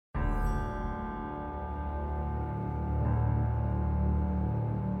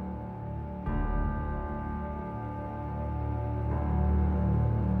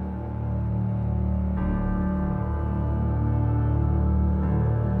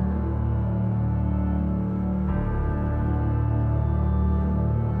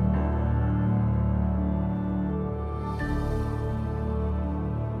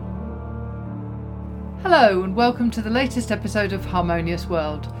Hello and welcome to the latest episode of Harmonious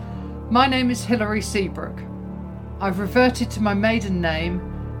World. My name is Hilary Seabrook. I've reverted to my maiden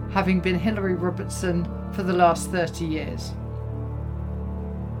name, having been Hilary Robertson for the last 30 years.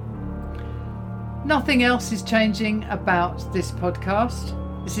 Nothing else is changing about this podcast.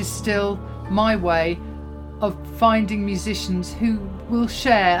 This is still my way of finding musicians who will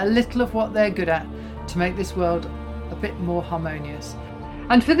share a little of what they're good at to make this world a bit more harmonious.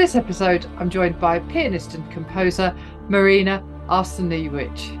 And for this episode, I'm joined by pianist and composer Marina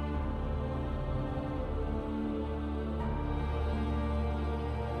Arseniewicz.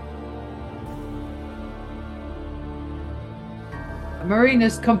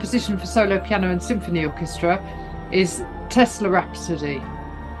 Marina's composition for solo piano and symphony orchestra is Tesla Rhapsody.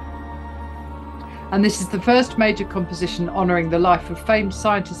 And this is the first major composition honouring the life of famed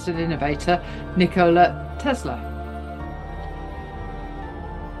scientist and innovator Nikola Tesla.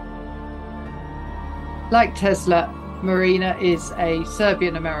 Like Tesla, Marina is a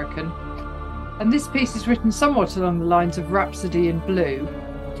Serbian American, and this piece is written somewhat along the lines of Rhapsody in Blue,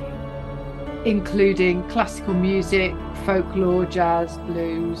 including classical music, folklore, jazz,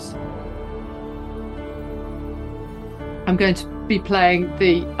 blues. I'm going to be playing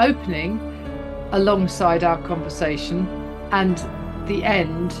the opening alongside our conversation and the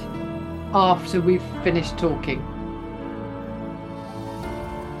end after we've finished talking.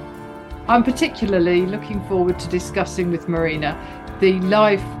 I'm particularly looking forward to discussing with Marina the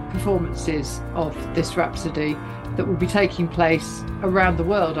live performances of this Rhapsody that will be taking place around the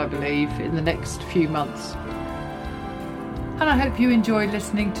world, I believe, in the next few months. And I hope you enjoy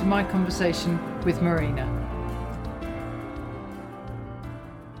listening to my conversation with Marina.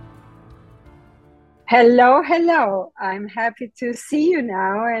 Hello. I'm happy to see you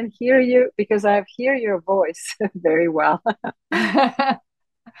now and hear you because I hear your voice very well.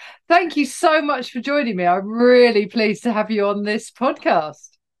 Thank you so much for joining me. I'm really pleased to have you on this podcast.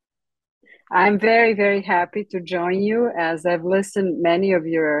 I'm very, very happy to join you as I've listened many of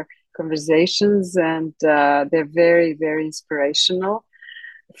your conversations and they're very, very inspirational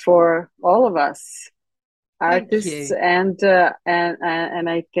for all of us, artists and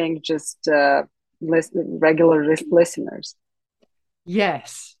I think just regular listeners.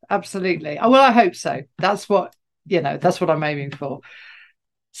 Yes, absolutely. Well, I hope so. That's what I'm aiming for.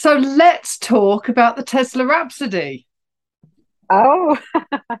 So let's talk about the Tesla Rhapsody. Oh,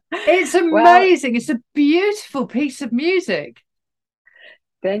 it's amazing. It's a beautiful piece of music.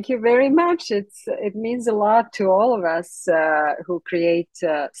 Thank you very much. It means a lot to all of us who create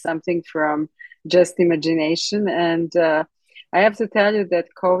something from just imagination. And I have to tell you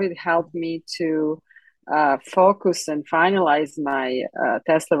that COVID helped me to focus and finalize my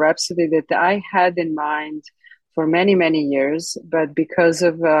Tesla Rhapsody that I had in mind for many, many years. But because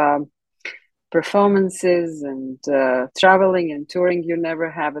of performances and traveling and touring, you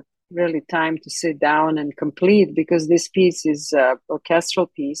never have really time to sit down and complete, because this piece is an orchestral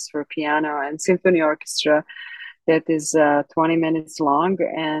piece for piano and symphony orchestra that is 20 minutes long,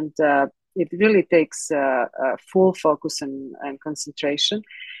 and it really takes full focus and concentration.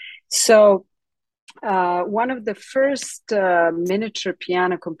 So one of the first miniature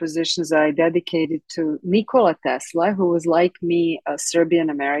piano compositions I dedicated to Nikola Tesla, who was like me, a Serbian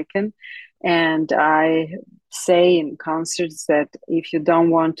American. And I say in concerts that if you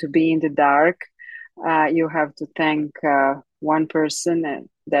don't want to be in the dark, you have to thank one person, and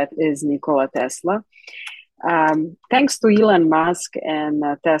that is Nikola Tesla. Thanks to Elon Musk and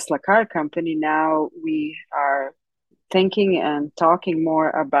Tesla Car Company, now we are thinking and talking more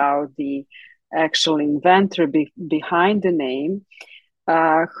about the actual inventor behind the name,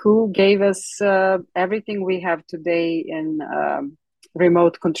 who gave us everything we have today in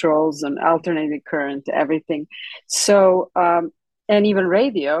remote controls and alternating current, everything. So, and even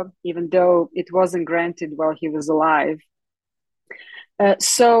radio, even though it wasn't granted while he was alive.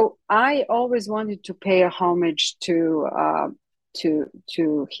 So I always wanted to pay a homage to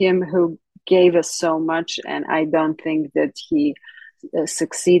him who gave us so much, and I don't think that he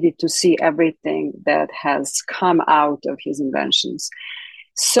succeeded to see everything that has come out of his inventions.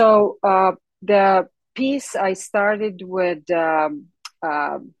 So the piece I started with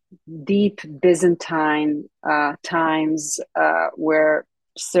deep Byzantine times where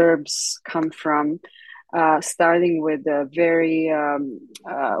Serbs come from, starting with a very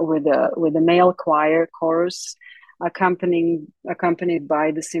with a male choir chorus accompanied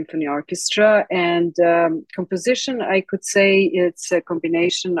by the symphony orchestra, and composition, I could say it's a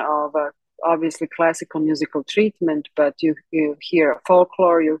combination of obviously classical musical treatment, but you hear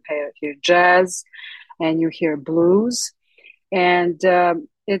folklore, you hear jazz, and you hear blues. And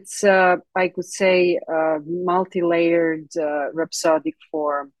it's I could say multi-layered rhapsodic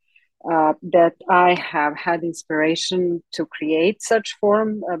form that I have had inspiration to create such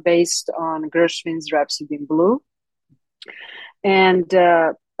form based on Gershwin's Rhapsody in Blue. And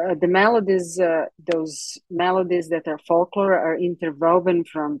the melodies, those melodies that are folklore, are interwoven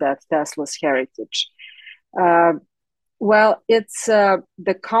from that Tesla's heritage. Uh, well, it's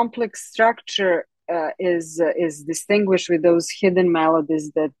the complex structure is distinguished with those hidden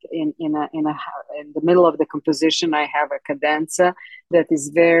melodies that in the middle of the composition I have a cadenza that is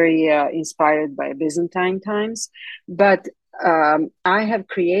very inspired by Byzantine times, but I have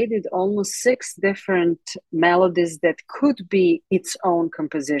created almost 6 different melodies that could be its own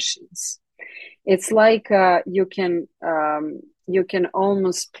compositions. It's like you can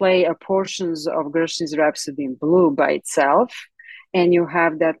almost play a portions of Gershwin's Rhapsody in Blue by itself, and you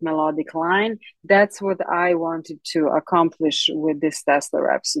have that melodic line. That's what I wanted to accomplish with this Tesla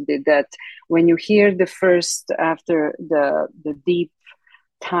Rhapsody. That when you hear the first after the deep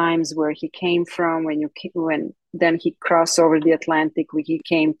times where he came from, when then he crossed over the Atlantic, when he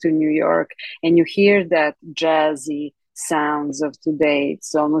came to New York, and you hear that jazzy sounds of today.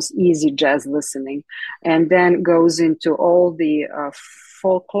 It's almost easy jazz listening, and then goes into all the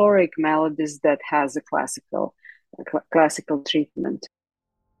folkloric melodies that has a classical treatment.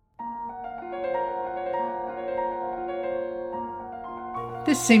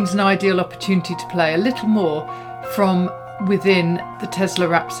 This seems an ideal opportunity to play a little more from within the Tesla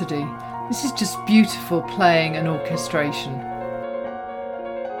Rhapsody. This is just beautiful playing and orchestration.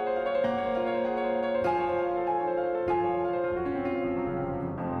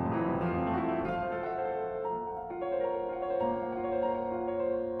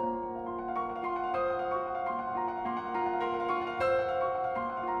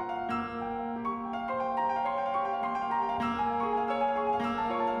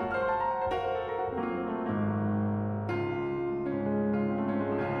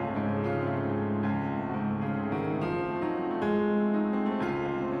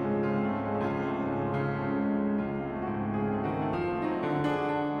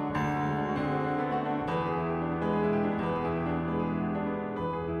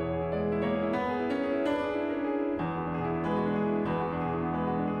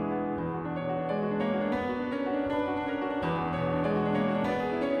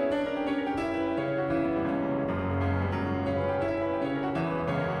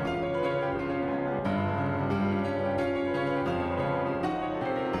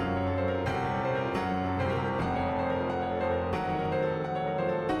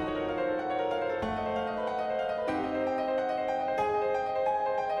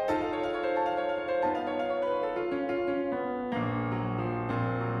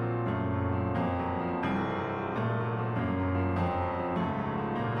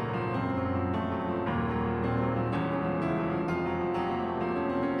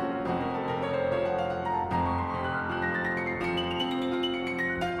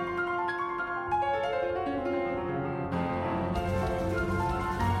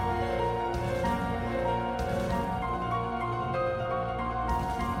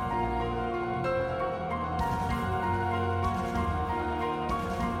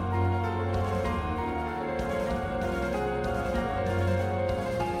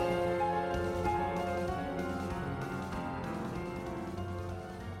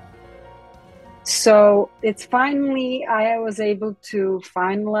 So it's finally, I was able to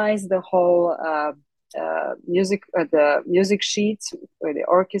finalize the whole the music sheets with the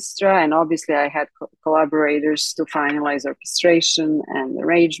orchestra, and obviously I had collaborators to finalize orchestration and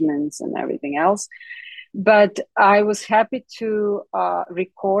arrangements and everything else. But I was happy to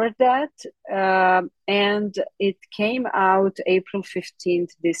record that, and it came out April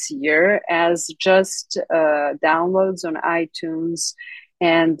 15th this year as just downloads on iTunes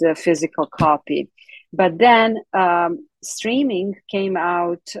and a physical copy. But then streaming came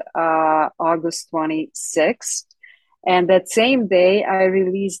out August 26th. And that same day, I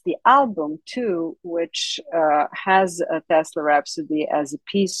released the album too, which has a Tesla Rhapsody as a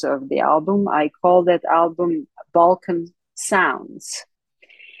piece of the album. I call that album Balkan Sounds.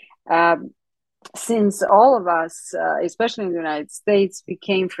 Since all of us, especially in the United States, we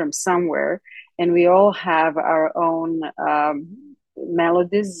came from somewhere, and we all have our own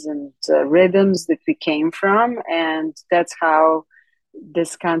melodies and rhythms that we came from, and that's how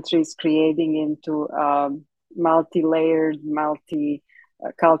this country is creating into multi-layered,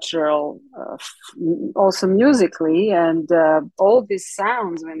 multi-cultural, also musically, and all these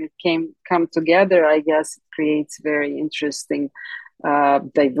sounds when it come together, I guess it creates very interesting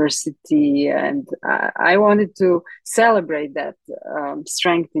diversity, and I wanted to celebrate that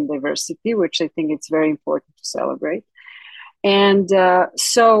strength in diversity, which I think it's very important to celebrate. And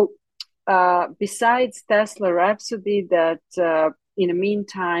besides Tesla Rhapsody, that in the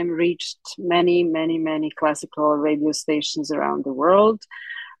meantime reached many, many, many classical radio stations around the world.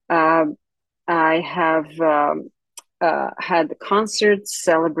 I have had concerts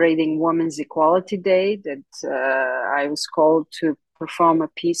celebrating Women's Equality Day that I was called to perform a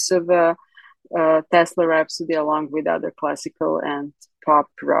piece of Tesla Rhapsody along with other classical and pop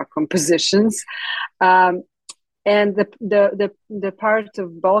rock compositions. And the part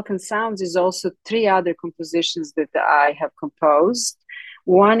of Balkan Sounds is also three other compositions that I have composed.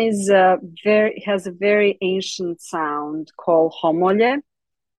 One is has a very ancient sound called Homolje,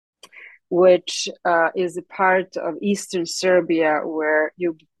 which is a part of eastern Serbia where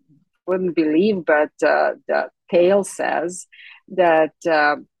you wouldn't believe, but the tale says that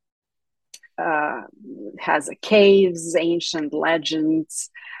has caves, ancient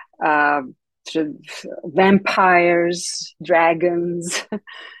legends, vampires, dragons,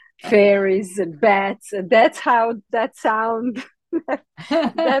 fairies, and bats. And that's how that sound.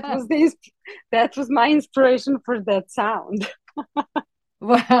 that was my inspiration for that sound.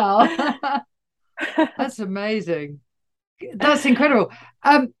 Wow. That's amazing. That's incredible.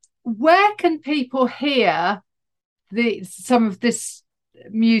 Where can people hear some of this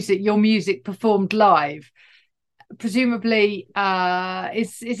music, your music performed live? Presumably,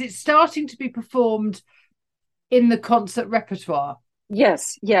 is it starting to be performed in the concert repertoire?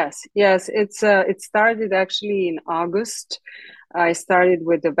 Yes. It started actually in August. I started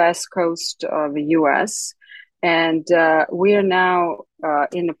with the West Coast of the US, and we are now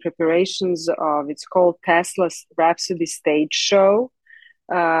in the preparations of, it's called Tesla's Rhapsody Stage Show,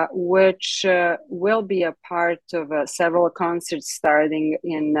 which will be a part of several concerts starting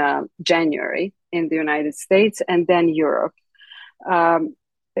in January in the United States and then Europe.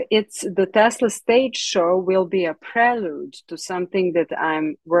 It's the Tesla Stage Show will be a prelude to something that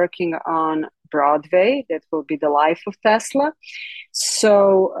I'm working on Broadway. That will be the life of Tesla.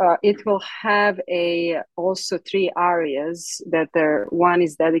 So it will have also three arias that one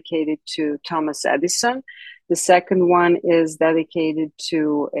is dedicated to Thomas Edison. The second one is dedicated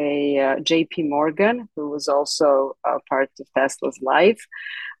to a J.P. Morgan, who was also a part of Tesla's life.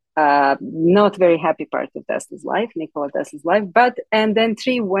 Not very happy part of Tesla's life, Nikola Tesla's life, and then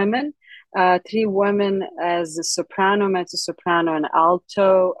three women as a soprano, mezzo-soprano, and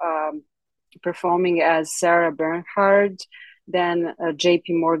alto, performing as Sarah Bernhardt, then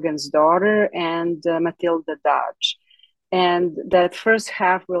J.P. Morgan's daughter, and Matilda Dodge. And that first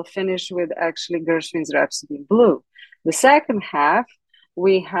half will finish with actually Gershwin's Rhapsody in Blue. The second half,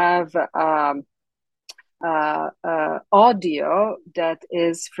 we have audio that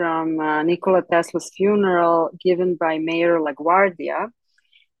is from Nikola Tesla's funeral given by Mayor LaGuardia,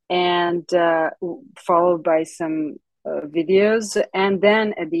 and followed by some videos. And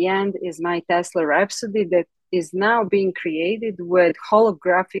then at the end is my Tesla Rhapsody that is now being created with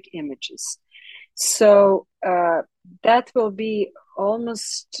holographic images. So that will be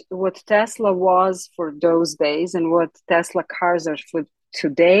almost what Tesla was for those days and what Tesla cars are for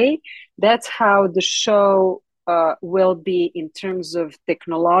today. That's how the show will be in terms of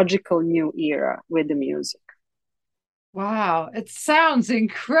technological new era with the music. Wow, it sounds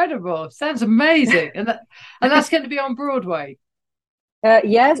incredible. Sounds amazing. And that's going to be on Broadway.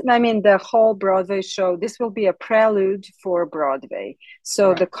 Yes, I mean the whole Broadway show. This will be a prelude for Broadway. So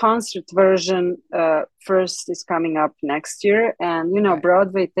right. The concert version first is coming up next year, and right.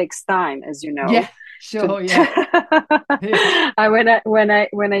 Broadway takes time, as you know. Yeah, sure. Yeah. When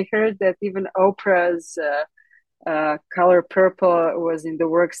I heard that even Oprah's Color Purple was in the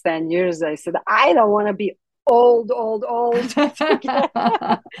works 10 years, I said I don't want to be old to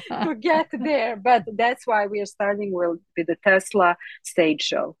get there, but that's why we are starting with the Tesla Stage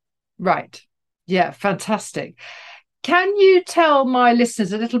Show. Right. Yeah, fantastic. Can you tell my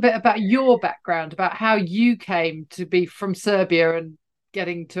listeners a little bit about your background, about how you came to be from Serbia and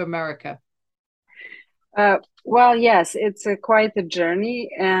getting to America? Well, yes, it's quite a journey,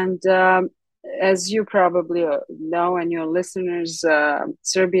 and as you probably know, and your listeners,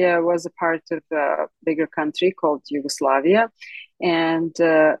 Serbia was a part of a bigger country called Yugoslavia. And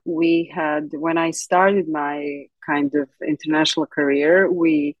we had, when I started my kind of international career,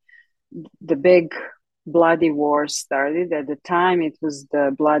 the big bloody war started. At the time, it was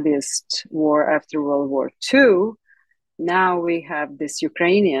the bloodiest war after World War II. Now we have this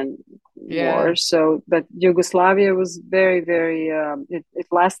Ukrainian war. So, but Yugoslavia was very, very, it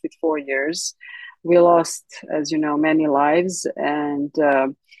lasted 4 years. we lost, as you know, many lives. And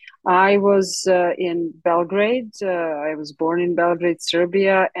I was in Belgrade. I was born in Belgrade,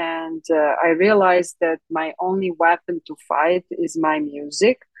 Serbia, and I realized that my only weapon to fight is my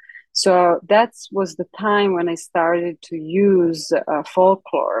music. So that was the time when I started to use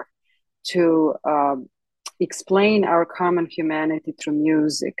folklore to explain our common humanity through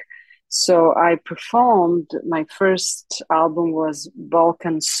music. So I performed, my first album was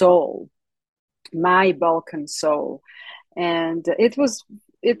Balkan Soul, My Balkan Soul. And it was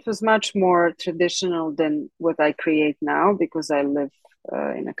much more traditional than what I create now, because I live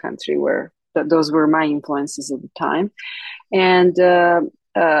in a country where those were my influences at the time. And uh,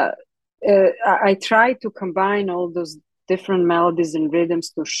 I try to combine all those different melodies and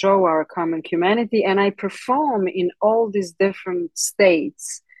rhythms to show our common humanity. And I perform in all these different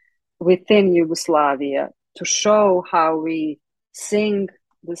states within Yugoslavia to show how we sing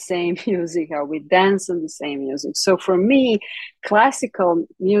the same music, how we dance on the same music. So for me, classical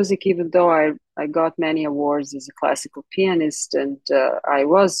music, even though I got many awards as a classical pianist, and I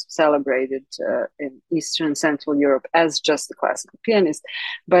was celebrated in Eastern and Central Europe as just a classical pianist,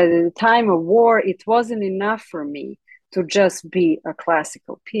 but at the time of war, it wasn't enough for me to just be a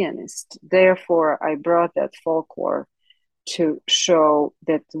classical pianist. Therefore, I brought that folklore to show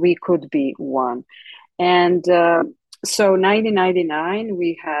that we could be one. And so 1999,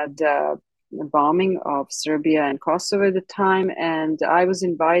 we had a bombing of Serbia and Kosovo at the time, and I was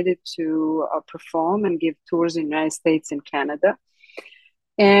invited to perform and give tours in the United States and Canada.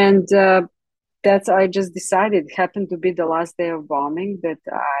 And I just decided, it happened to be the last day of bombing, that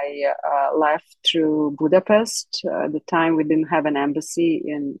I left through Budapest. At the time, we didn't have an embassy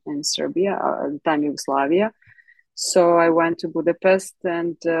in Serbia, at the time Yugoslavia. So I went to Budapest,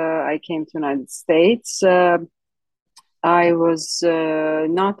 and I came to the United States. I was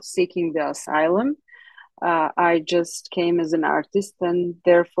not seeking the asylum. I just came as an artist, and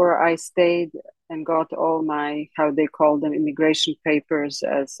therefore I stayed and got all my, how they call them, immigration papers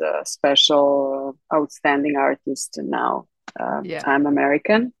as a special outstanding artist. And now I'm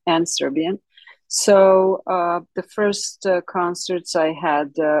American and Serbian. So the first concerts I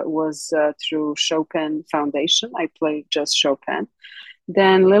had was through Chopin Foundation. I played just Chopin.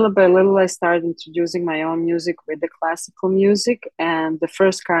 Then little by little, I started introducing my own music with the classical music. And the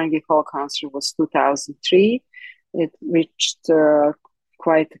first Carnegie Hall concert was 2003. It reached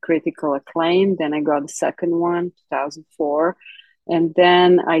quite critical acclaim. Then I got the second one, 2004. And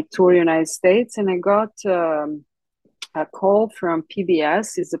then I toured the United States, and I got a call from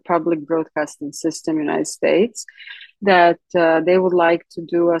PBS, is the Public Broadcasting System in the United States, that they would like to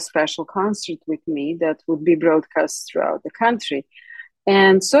do a special concert with me that would be broadcast throughout the country.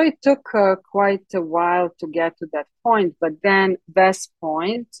 And so it took quite a while to get to that point. But then West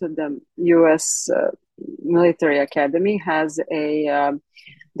Point, the U.S. Military Academy, has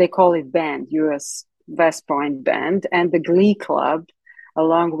they call it band, U.S. West Point Band, and the Glee Club,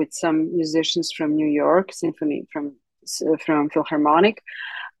 along with some musicians from New York, Symphony from Philharmonic.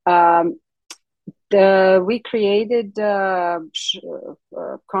 We created a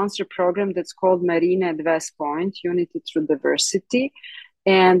concert program that's called Marina at West Point, Unity Through Diversity.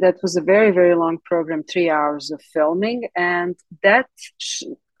 And that was a very, very long program, 3 hours of filming. And that,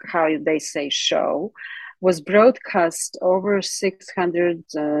 how they say, show was broadcast over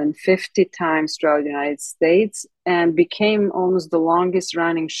 650 times throughout the United States and became almost the longest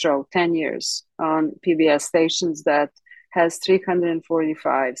running show, 10 years on PBS stations that has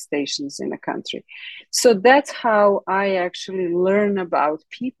 345 stations in the country. So that's how I actually learn about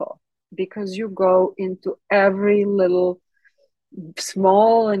people, because you go into every little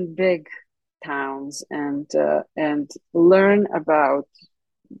small and big towns and learn about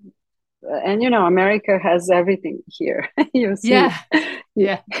and America has everything here. You see,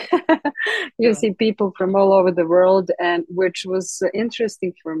 you see people from all over the world, and which was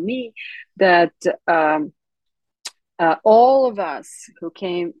interesting for me that all of us who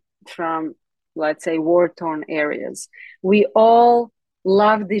came from, let's say, war-torn areas, we all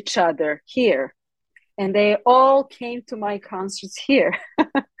loved each other here, and they all came to my concerts here.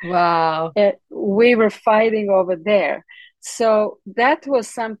 Wow. We were fighting over there. So that was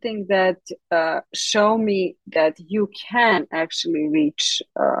something that showed me that you can actually reach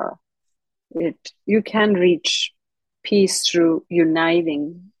it. You can reach peace through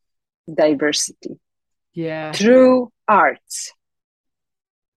uniting diversity. Yeah. Through arts.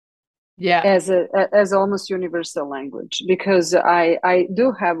 Yeah. As almost universal language, because I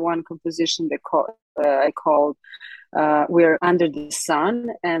do have one composition that I called "We're Under the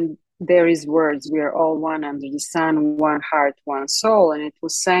Sun," and there is words, we are all one under the sun, one heart, one soul. And it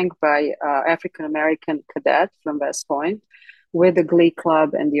was sang by African American cadet from West Point with the Glee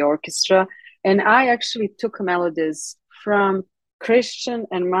Club and the orchestra. And I actually took melodies from Christian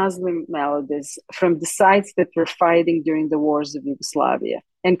and Muslim melodies from the sites that were fighting during the wars of Yugoslavia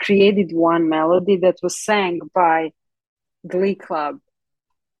and created one melody that was sang by Glee Club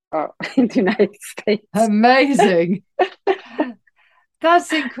in the United States. Amazing.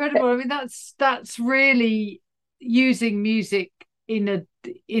 That's incredible. I mean, that's really using music in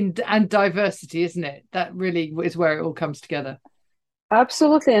and diversity, isn't it? That really is where it all comes together.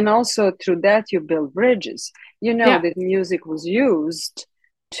 Absolutely. And also through that, you build bridges. You know that music was used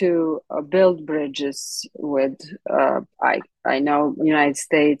to build bridges with, I know, United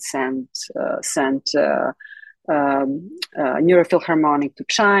States and sent Neurophilharmonic to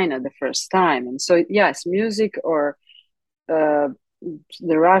China the first time. And so, yes, music or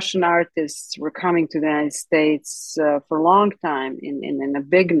the Russian artists were coming to the United States for a long time in a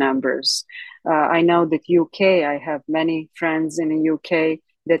big numbers. I know that UK, I have many friends in the UK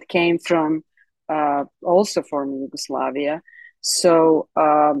that came from also former Yugoslavia. So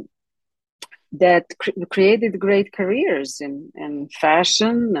that created great careers in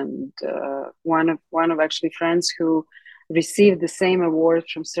fashion. And one of actually friends who received the same award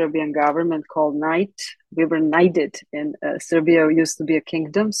from Serbian government called Knight. We were knighted, and Serbia used to be a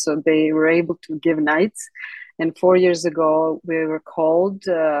kingdom, so they were able to give knights. And 4 years ago, we were called,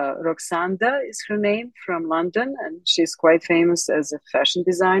 Roxanda is her name, from London, and she's quite famous as a fashion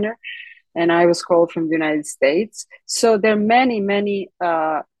designer. And I was called from the United States. So there are many,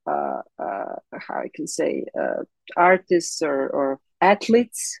 how I can say, artists or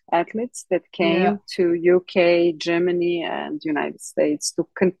athletes that came to UK, Germany, and United States to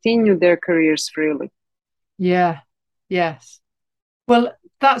continue their careers freely. Yeah. Yes. Well,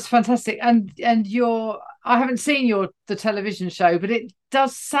 that's fantastic. And I haven't seen the television show, but it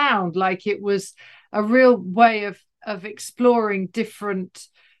does sound like it was a real way of exploring different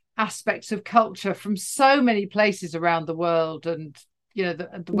aspects of culture from so many places around the world, and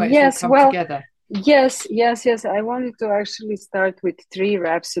the way it's all come together. Yes. I wanted to actually start with 3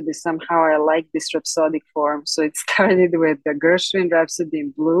 rhapsodies. Somehow I like this rhapsodic form. So it started with the Gershwin Rhapsody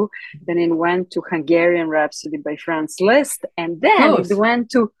in Blue, then it went to Hungarian Rhapsody by Franz Liszt, and then it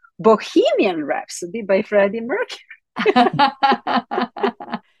went to Bohemian Rhapsody by Freddie Mercury.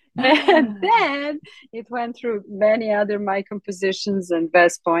 And then it went through many other my compositions, and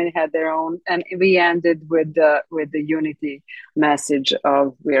West Point had their own, and we ended with the unity message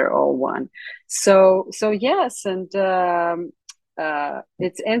of we're all one. So yes, and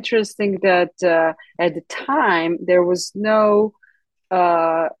it's interesting that at the time there was no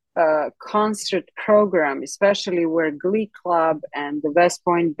concert program, especially where Glee Club and the West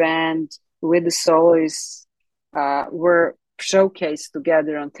Point band with the soloists were showcased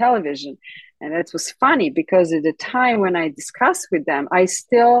together on television. And it was funny because at the time when I discussed with them, I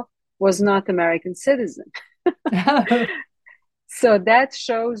still was not American citizen. So that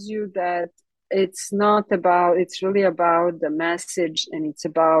shows you that it's really about the message, and it's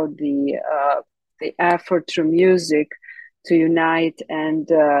about the effort through music to unite. And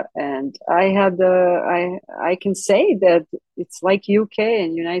I can say that it's like UK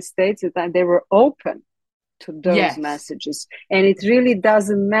and United States that they were open to those messages, and it really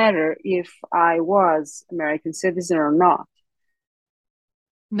doesn't matter if I was American citizen or not.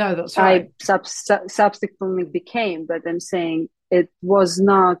 No, that's right. I subsequently became, but I'm saying it was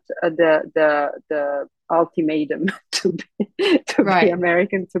not the ultimatum to be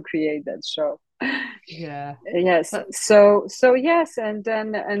American to create that show. Yeah. Yes. So yes, and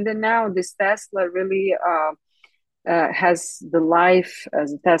then now this Tesla really has the life,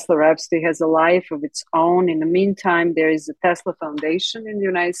 as a Tesla Rhapsody has a life of its own. In the meantime, there is a Tesla Foundation in the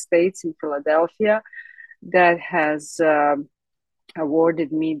United States, in Philadelphia, that has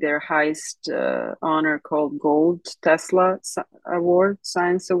awarded me their highest honor called Gold Tesla Award,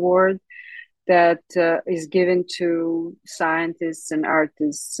 Science Award, that is given to scientists and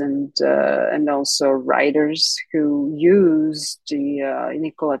artists and also writers who use the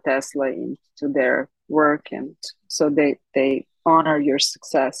Nikola Tesla into their work, and so they honor your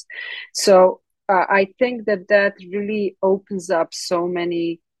success. So I think that really opens up so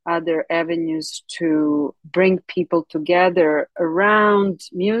many other avenues to bring people together around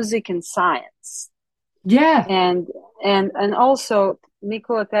music and science. Yeah. And also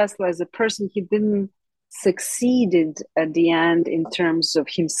Nikola Tesla as a person, he didn't succeeded at the end in terms of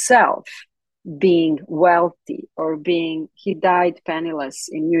himself being wealthy or he died penniless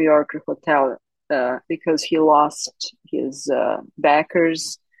in New York hotel because he lost his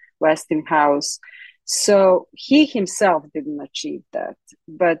backers Westinghouse. So he himself didn't achieve that,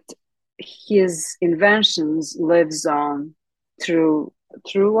 but his inventions lives on through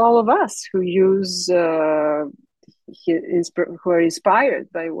all of us who use who are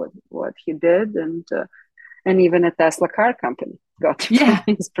inspired by what he did, and even a Tesla car company got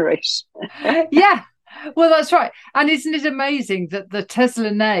inspiration. Yeah. Well, that's right. And isn't it amazing that the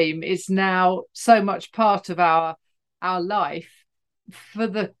Tesla name is now so much part of our life, for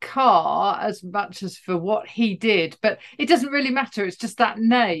the car as much as for what he did? But it doesn't really matter. It's just that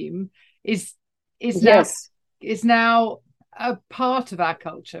name is now a part of our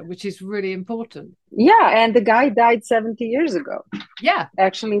culture, which is really important. Yeah, and the guy died 70 years ago. Yeah.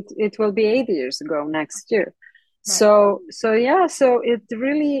 Actually, it will be 80 years ago next year. Right. So it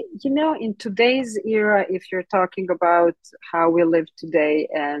really, in today's era, if you're talking about how we live today,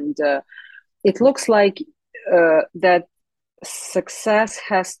 and it looks like that success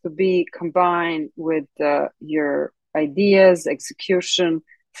has to be combined with your ideas, execution,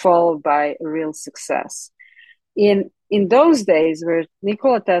 followed by real success. In those days where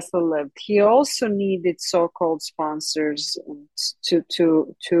Nikola Tesla lived, he also needed so-called sponsors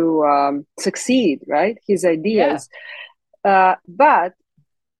to succeed, right? His ideas. Yeah. But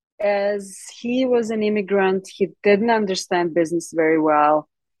as he was an immigrant, he didn't understand business very well.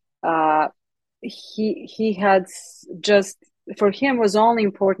 He had just, for him, was only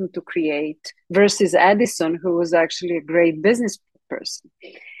important to create, versus Edison, who was actually a great business person.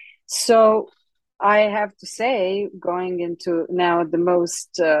 So I have to say, going into now the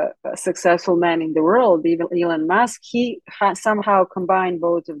most successful man in the world, even Elon Musk, he somehow combined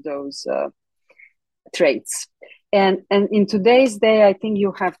both of those traits. And in today's day, I think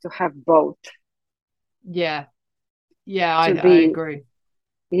you have to have both. Yeah. Yeah, I agree.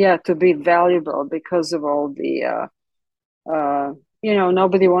 Yeah, to be valuable, because of all the,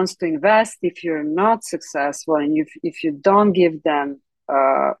 nobody wants to invest if you're not successful, and if you don't give them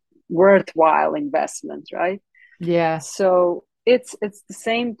worthwhile investment, right? Yeah. So it's the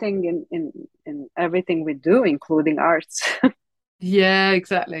same thing in everything we do, including arts. Yeah,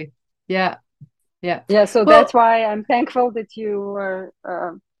 exactly. Yeah. So that's why I'm thankful that you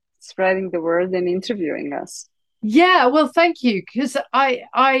are spreading the word and interviewing us. Yeah, well, thank you, because I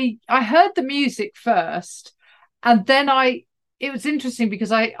heard the music first, and then it was interesting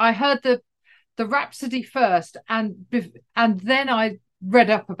because I heard the Rhapsody first, and then I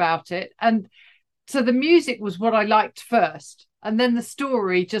read up about it, and so the music was what I liked first, and then the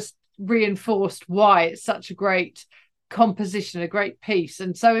story just reinforced why it's such a great composition, a great piece,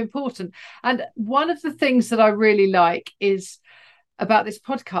 and so important. And one of the things that I really like is about this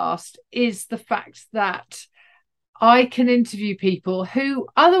podcast is the fact that I can interview people who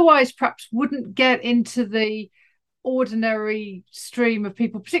otherwise perhaps wouldn't get into the ordinary stream of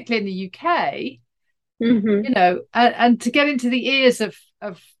people, particularly in the UK. Mm-hmm. And to get into the ears of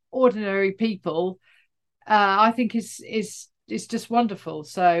ordinary people, I think is just wonderful.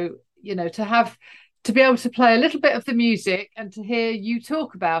 So, to be able to play a little bit of the music and to hear you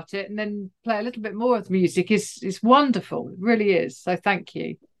talk about it and then play a little bit more of the music is wonderful. It really is. So thank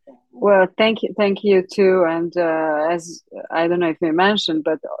you. Well, thank you too. And as I don't know if you mentioned,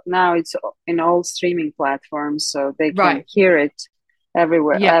 but now it's in all streaming platforms, so they can hear it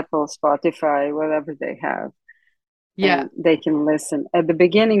everywhere. Yeah. Apple, Spotify, whatever they have. Yeah, and they can listen. At the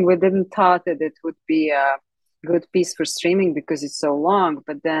beginning, we didn't thought that it would be a good piece for streaming because it's so long,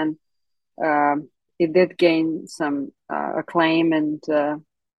 but then it did gain some acclaim, and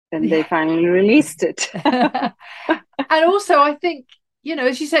they finally released it. And also, I think,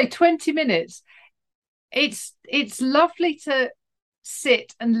 as you say, 20 minutes, it's lovely to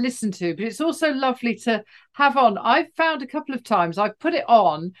sit and listen to, but it's also lovely to have on. I've found a couple of times I've put it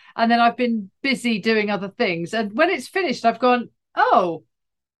on and then I've been busy doing other things, and when it's finished I've gone, oh,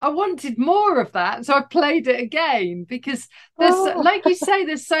 I wanted more of that, so I played it again, because there's like you say,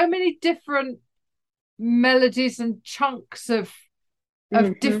 there's so many different melodies and chunks of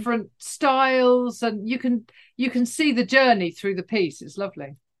different styles, and you can see the journey through the piece. It's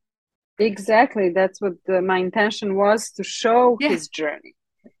lovely. Exactly, that's what my intention was, to show his journey,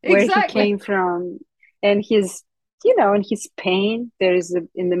 where he came from, and his and his pain. There is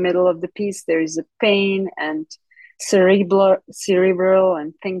in the middle of the piece there is a pain and cerebral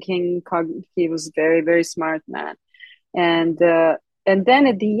and thinking. He was a very, very smart man, and then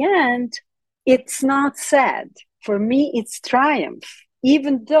at the end it's not sad. For me, it's triumph,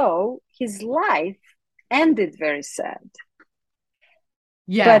 even though his life ended very sad.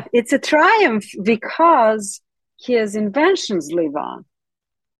 Yeah. But it's a triumph because his inventions live on.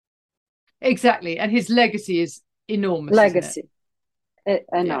 Exactly. And his legacy is enormous. Legacy.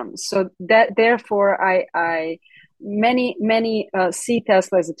 enormous. So that therefore, I many see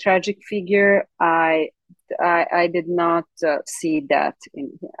Tesla as a tragic figure. I did not see that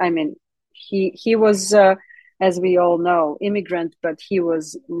in. I mean, he was, as we all know, immigrant, but he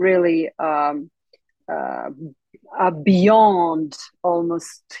was really beyond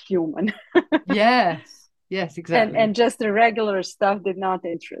almost human. Yes, exactly. And just the regular stuff did not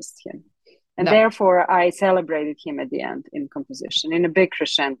interest him. And No. therefore, I celebrated him at the end in composition, in a big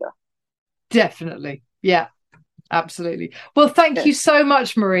crescendo. Definitely. Yeah, absolutely. Well, thank you so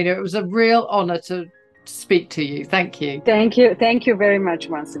much, Marina. It was a real honor to speak to you. Thank you. Thank you. Thank you very much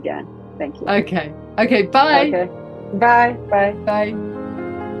once again. Thank you. Okay. Bye. Okay. Bye. Bye. Bye.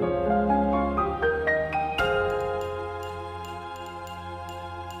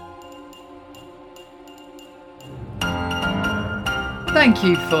 Thank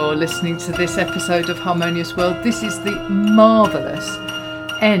you for listening to this episode of Harmonious World. This is the marvellous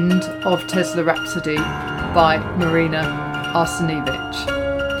end of Tesla Rhapsody by Marina Arsenievich.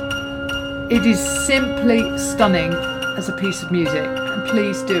 It is simply stunning as a piece of music, and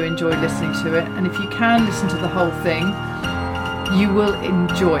please do enjoy listening to it. And if you can listen to the whole thing, you will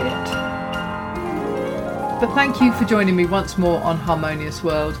enjoy it. But thank you for joining me once more on Harmonious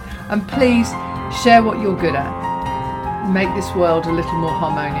World, and please share what you're good at. Make this world a little more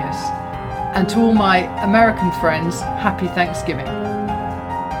harmonious. And to all my American friends, happy Thanksgiving.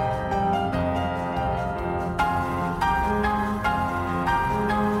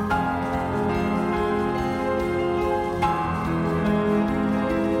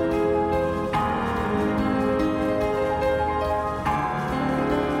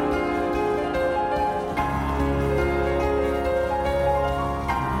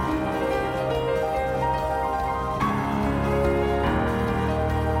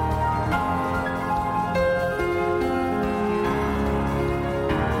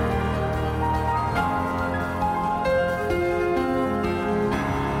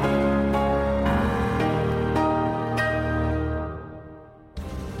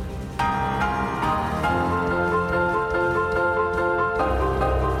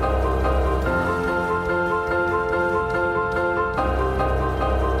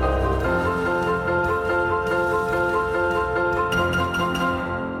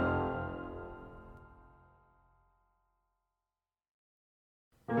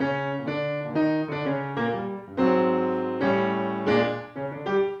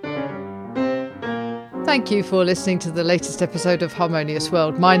 Thank you for listening to the latest episode of Harmonious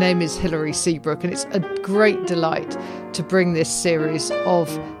World. My name is Hilary Seabrook, and it's a great delight to bring this series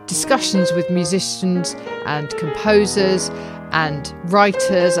of discussions with musicians and composers and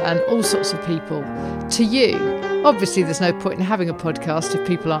writers and all sorts of people to you. Obviously, there's no point in having a podcast if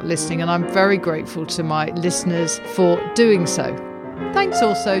people aren't listening, and I'm very grateful to my listeners for doing so. Thanks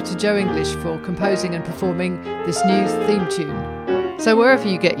also to Joe English for composing and performing this new theme tune. So wherever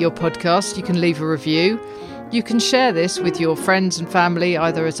you get your podcast, you can leave a review. You can share this with your friends and family,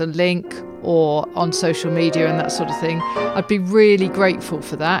 either as a link or on social media and that sort of thing. I'd be really grateful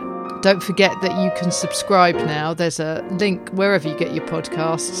for that. Don't forget that you can subscribe now. There's a link wherever you get your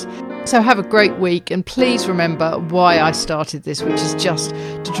podcasts. So have a great week, and please remember why I started this, which is just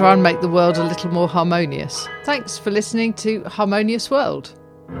to try and make the world a little more harmonious. Thanks for listening to Harmonious World.